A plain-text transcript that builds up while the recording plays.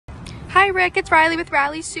Hi Rick, it's Riley with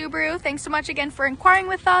Riley Subaru. Thanks so much again for inquiring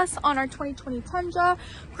with us on our 2020 Tundra.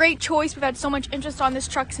 Great choice. We've had so much interest on this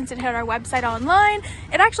truck since it hit our website online.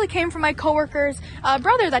 It actually came from my coworker's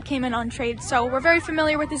brother that came in on trade, so we're very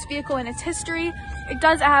familiar with this vehicle and its history. It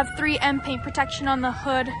does have 3M paint protection on the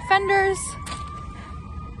hood fenders.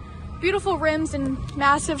 Beautiful rims and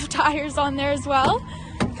massive tires on there as well.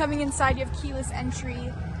 Coming inside, you have keyless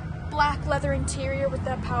entry, black leather interior with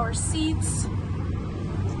the power seats.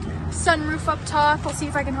 Sunroof up top. I'll see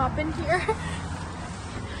if I can hop in here.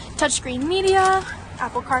 Touchscreen media,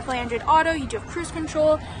 Apple CarPlay, Android Auto. You do have cruise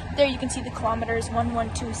control. There you can see the kilometers,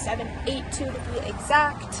 112,782 to be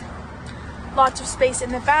exact. Lots of space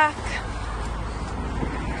in the back.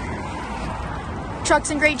 Truck's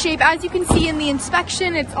in great shape. As you can see in the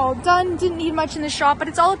inspection, it's all done. Didn't need much in the shop, but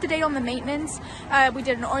it's all up to date on the maintenance. We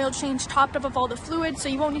did an oil change, topped up of all the fluids, so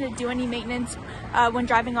you won't need to do any maintenance when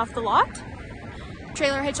driving off the lot.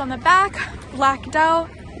 Trailer hitch on the back, blacked out,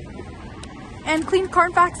 and clean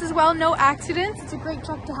Carfax as well, no accidents. It's a great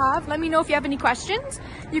truck to have. Let me know if you have any questions.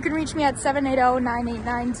 You can reach me at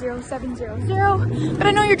 780-989-0700. But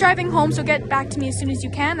I know you're driving home, so get back to me as soon as you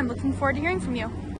can. I'm looking forward to hearing from you.